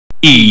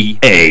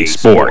EA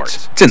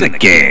Sports. It's in the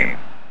game.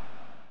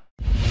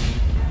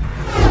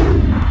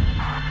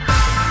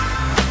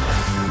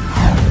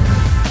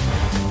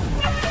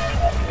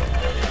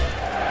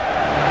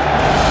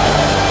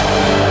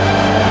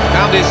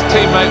 Found his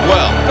teammate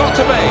well. Got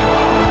to be.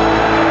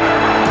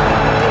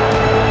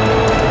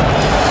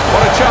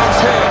 What a chance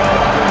here.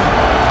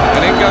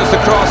 And in goes the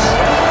cross.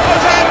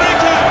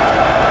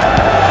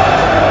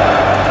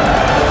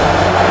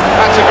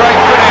 That's a great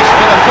finish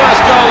for the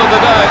first goal of the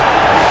day.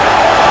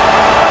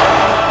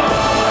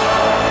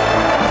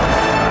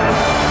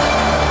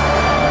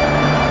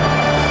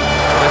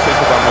 This is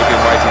the one we've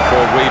been waiting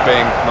for, we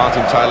being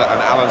Martin Tyler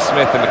and Alan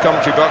Smith in the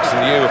commentary box,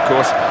 and you, of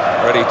course,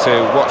 ready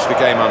to watch the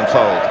game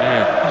unfold.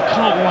 Yeah, I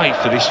can't wait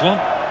for this one.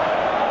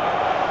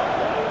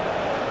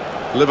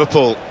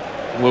 Liverpool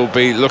will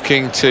be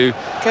looking to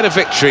get a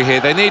victory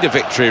here. They need a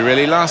victory,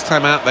 really. Last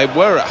time out, they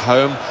were at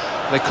home.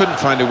 They couldn't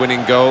find a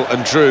winning goal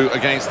and drew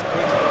against the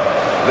Queen.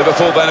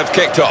 Liverpool then have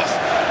kicked off.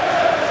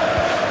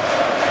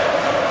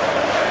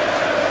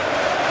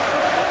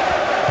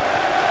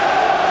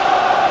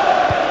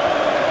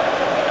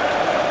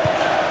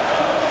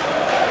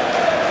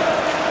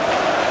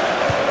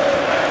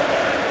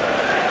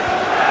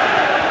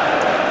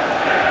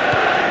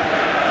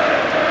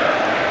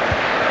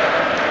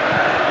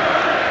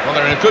 Well,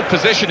 they're in a good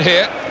position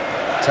here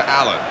to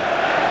Allen.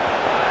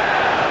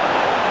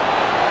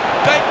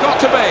 They've got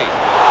to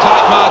be.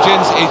 Tight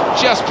margins,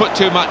 he's just put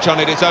too much on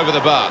it, it's over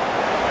the bar.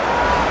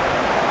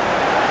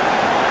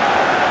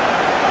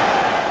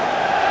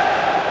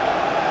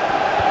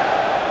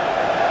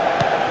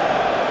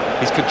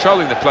 He's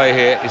controlling the play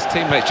here, his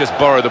teammates just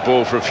borrow the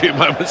ball for a few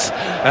moments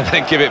and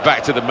then give it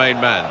back to the main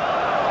man.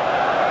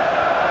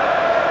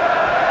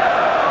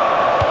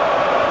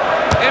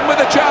 In with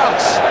a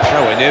chance.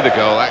 Nowhere near the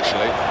goal,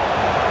 actually.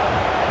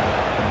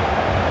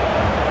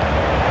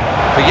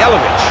 For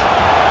Yelovich.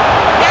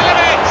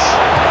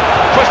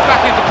 Pushed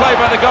back into play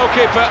by the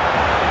goalkeeper.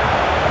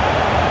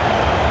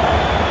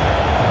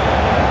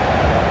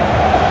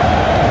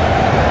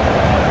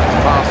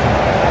 Pass.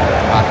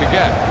 Back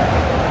again.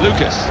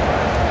 Lucas.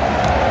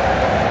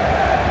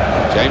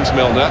 James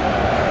Milner.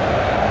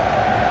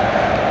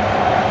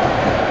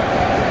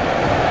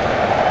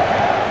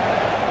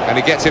 And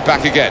he gets it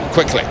back again,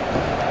 quickly.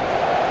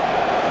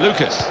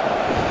 Lucas.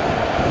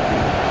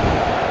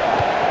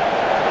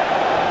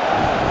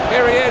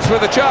 Here he is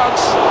with a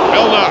chance.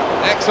 Milner.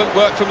 Excellent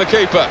work from the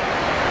keeper.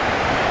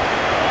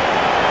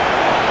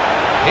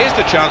 Here's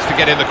the chance to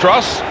get in the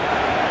cross.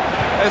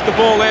 There's the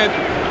ball in.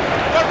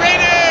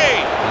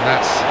 Marini! And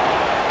that's...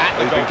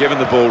 He's been given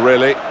the ball,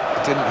 really.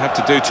 Didn't have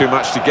to do too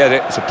much to get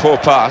it. It's a poor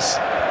pass.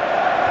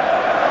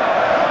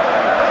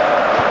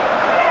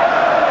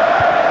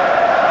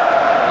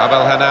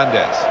 Abel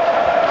Hernandez.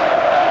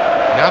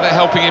 Now they're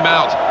helping him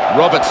out.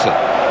 Robertson.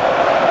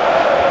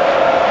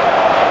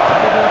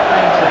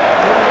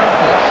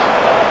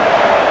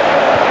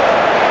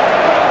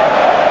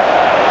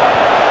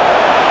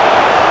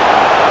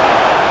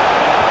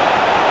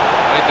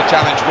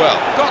 Challenge well.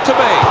 Got to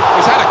be.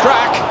 He's had a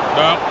crack.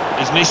 Well,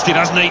 he's missed it,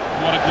 hasn't he?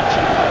 What a good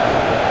chance.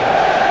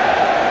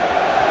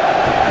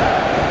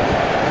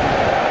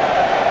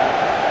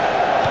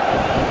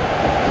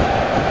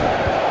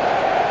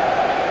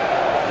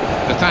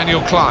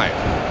 Nathaniel Klein.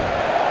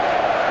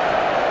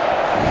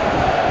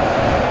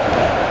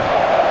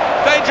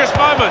 Dangerous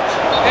moment.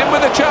 In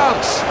with a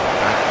chance.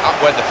 And up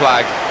went the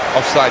flag.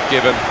 Offside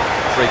given.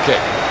 Free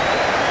kick.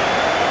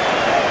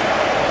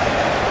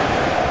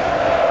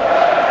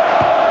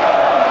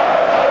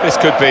 This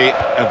could be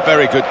a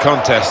very good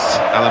contest,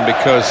 Alan,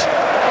 because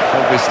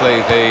obviously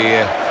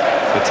the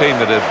team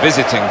that are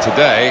visiting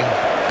today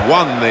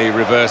won the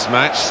reverse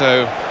match,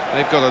 so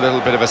they've got a little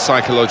bit of a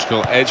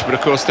psychological edge, but of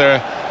course they're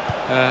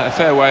a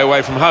fair way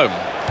away from home.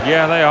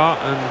 Yeah, they are,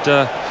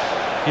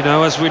 and you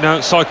know, as we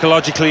know,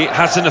 psychologically it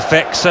has an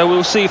effect, so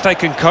we'll see if they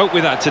can cope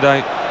with that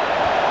today.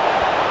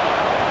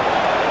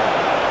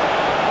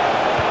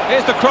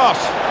 Here's the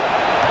cross.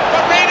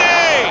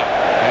 Marini!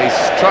 And he's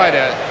tried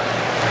a...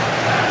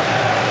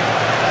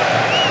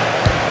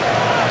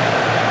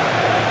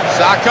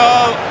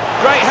 Sacco,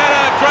 great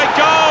header, great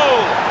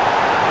goal!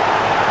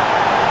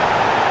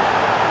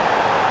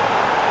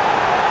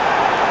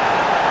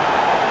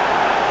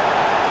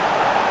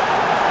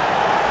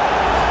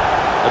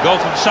 A goal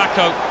from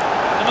Sacco,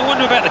 and I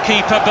wonder about the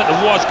keeper, but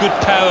there was good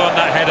power on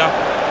that header.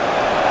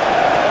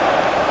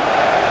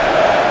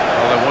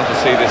 Well, I want to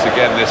see this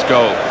again, this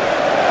goal.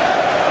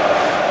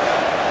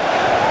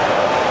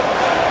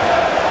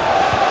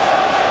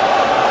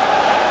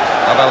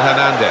 Abel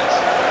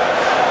Hernandez.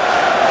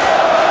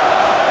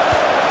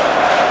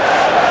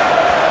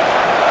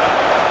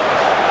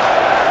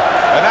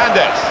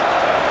 Hernandez.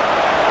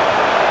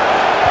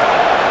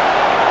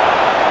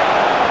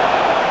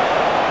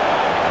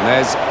 And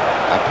there's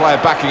a player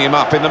backing him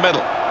up in the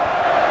middle.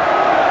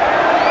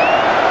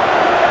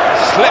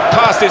 Slipped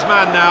past his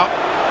man now.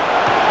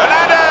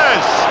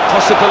 Hernandez!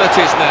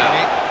 Possibilities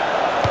now.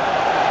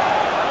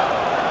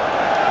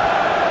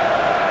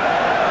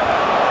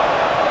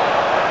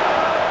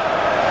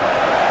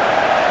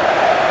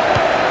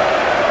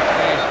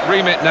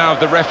 remit now of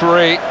the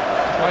referee.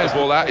 Players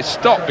ball out, it's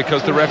stopped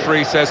because the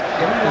referee says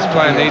this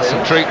player needs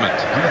some treatment.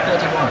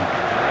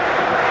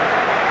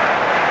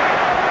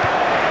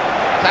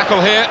 Tackle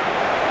here.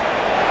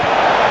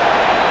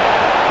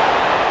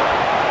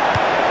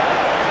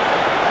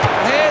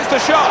 Here's the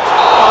shot.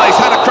 Oh, he's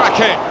had a crack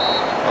hit.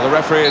 Well, the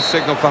referee has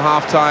signalled for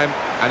half-time,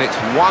 and it's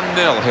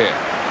 1-0 here.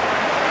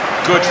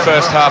 Good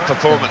first-half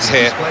performance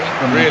here,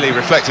 really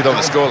reflected on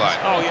the scoreline.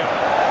 Oh, yeah.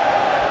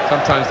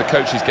 Sometimes the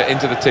coaches get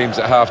into the teams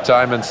at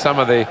half-time, and some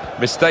of the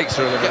mistakes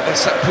are... Get their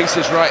set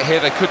pieces right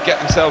here, they could get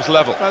themselves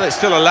level. Well, it's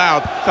still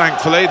allowed,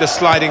 thankfully, the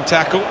sliding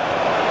tackle.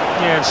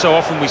 Yeah, and so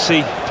often we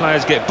see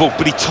players get booked,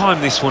 but he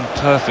timed this one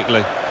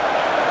perfectly.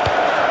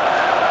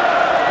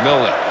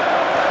 Milner.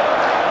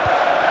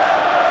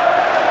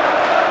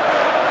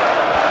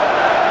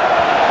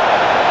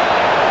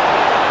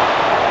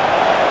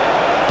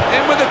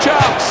 In with a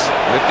chance.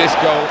 With this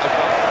goal...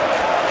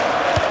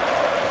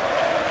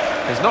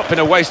 There's not been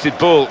a wasted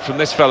ball from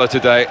this fella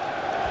today.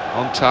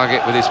 On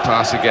target with his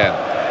pass again.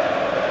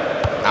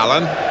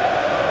 Allen.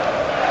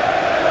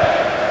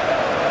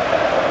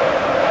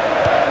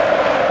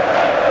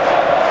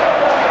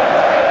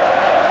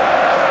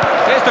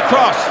 Here's the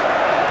cross.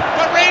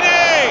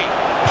 Marini!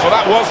 Well,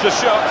 that was the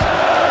shot.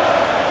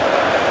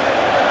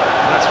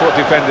 And that's what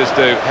defenders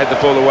do, head the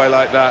ball away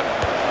like that.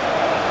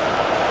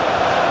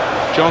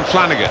 John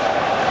Flanagan.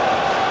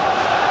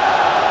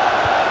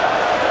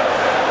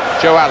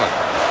 Joe Allen.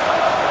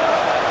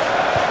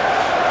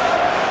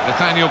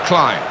 Nathaniel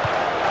Klein.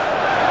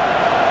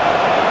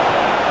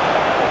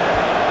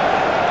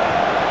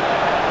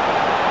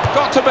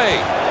 Got to be,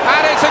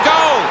 and it's a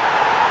goal!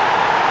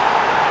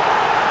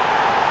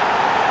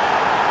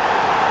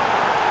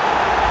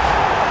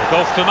 The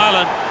goal from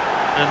Allen,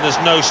 and there's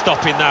no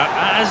stopping that.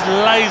 Has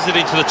lasered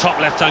into the top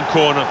left-hand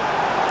corner.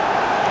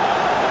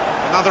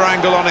 Another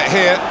angle on it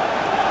here.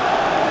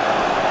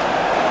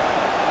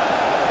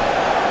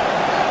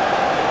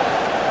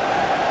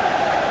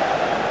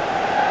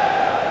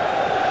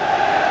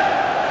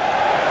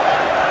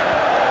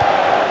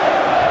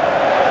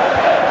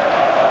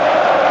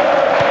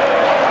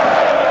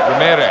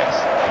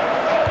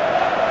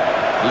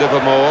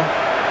 Livermore.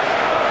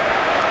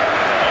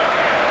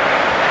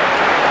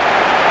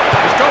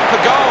 He's gone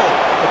for goal.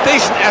 A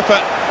decent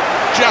effort,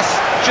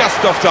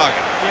 just off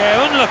target.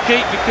 Yeah,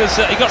 unlucky because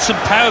he got some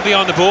power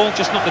behind the ball,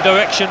 just not the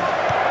direction.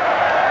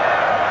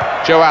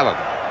 Joe Allen.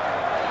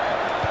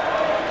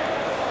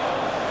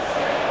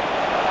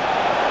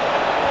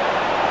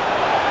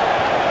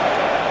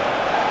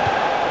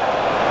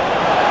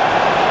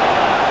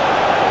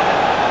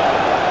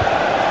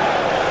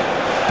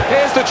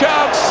 Here's the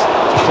chance.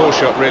 It's a poor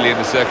shot, really, in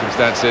the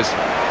circumstances.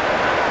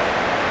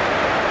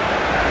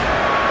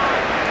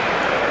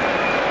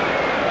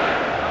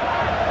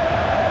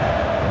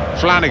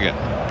 Flanagan.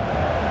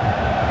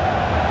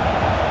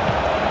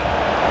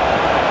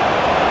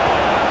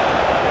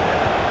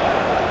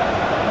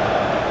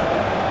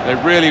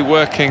 They're really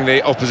working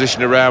the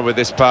opposition around with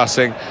this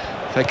passing.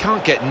 They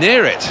can't get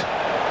near it.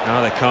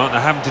 No, they can't.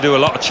 They're having to do a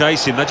lot of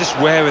chasing. They're just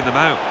wearing them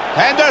out.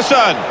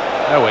 Henderson!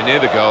 Nowhere near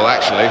the goal,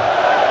 actually.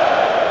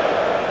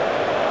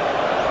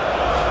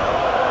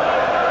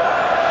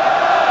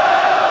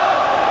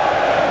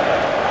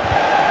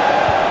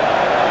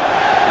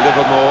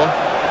 Livermore.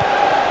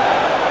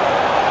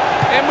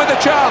 In with a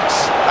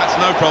chance. That's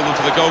no problem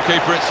for the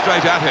goalkeeper, it's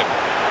straight at him.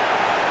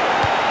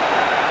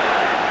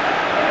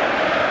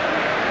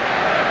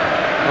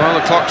 Well,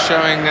 the clock's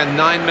showing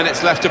 9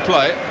 minutes left to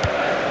play.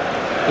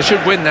 They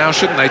should win now,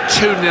 shouldn't they?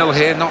 2-0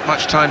 here, not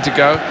much time to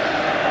go.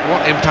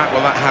 What impact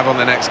will that have on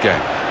the next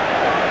game?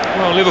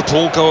 Well,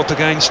 Liverpool go up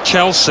against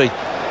Chelsea,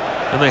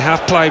 and they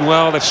have played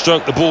well. They've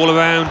stroked the ball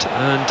around,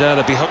 and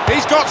they'll be...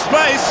 He's got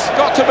space,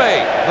 got to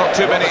be. Not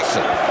too many.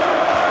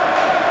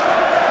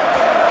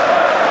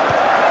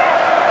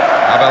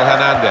 Abel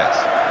Hernandez.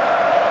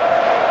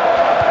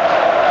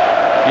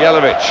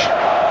 Jelavic.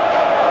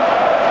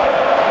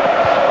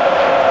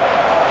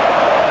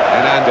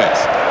 Hernandez.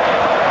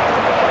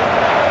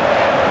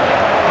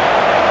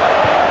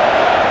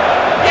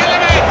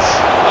 Jelavic!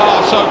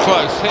 Oh, so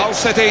close. Hull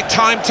City,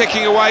 time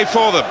ticking away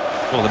for them.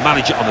 Well, the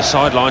manager on the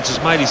sidelines has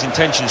made his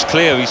intentions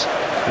clear. He's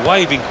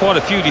waving quite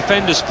a few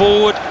defenders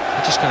forward.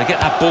 They're just going to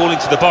get that ball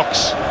into the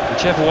box,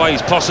 whichever way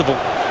is possible.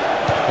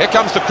 Here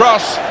comes the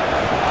cross.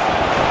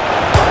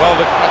 Well,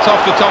 that's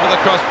off the top of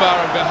the crossbar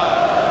and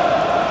behind.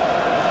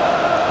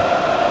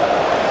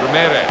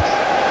 Ramirez.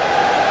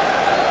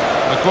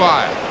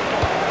 Maguire.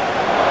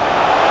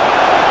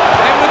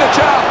 In with a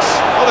chance.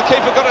 Oh, the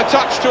keeper got a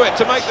touch to it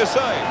to make the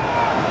save.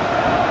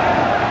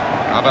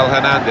 Abel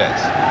Hernandez.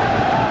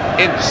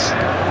 Ince.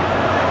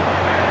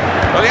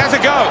 Well, he has a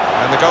go.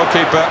 And the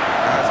goalkeeper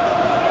has...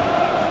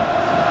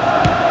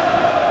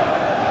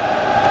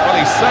 Well,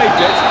 he saved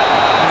it,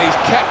 and he's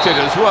kept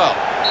it as well.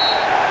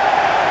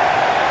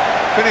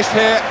 Finished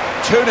here,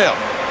 2-0.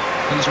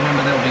 Please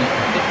remember there'll be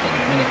a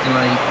 15-minute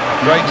delay.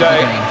 Great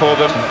day for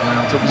them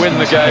to win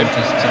the game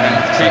and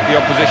keep the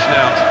opposition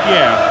out.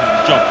 Yeah,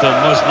 job done,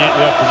 wasn't it?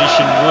 The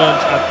opposition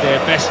weren't at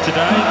their best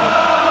today, but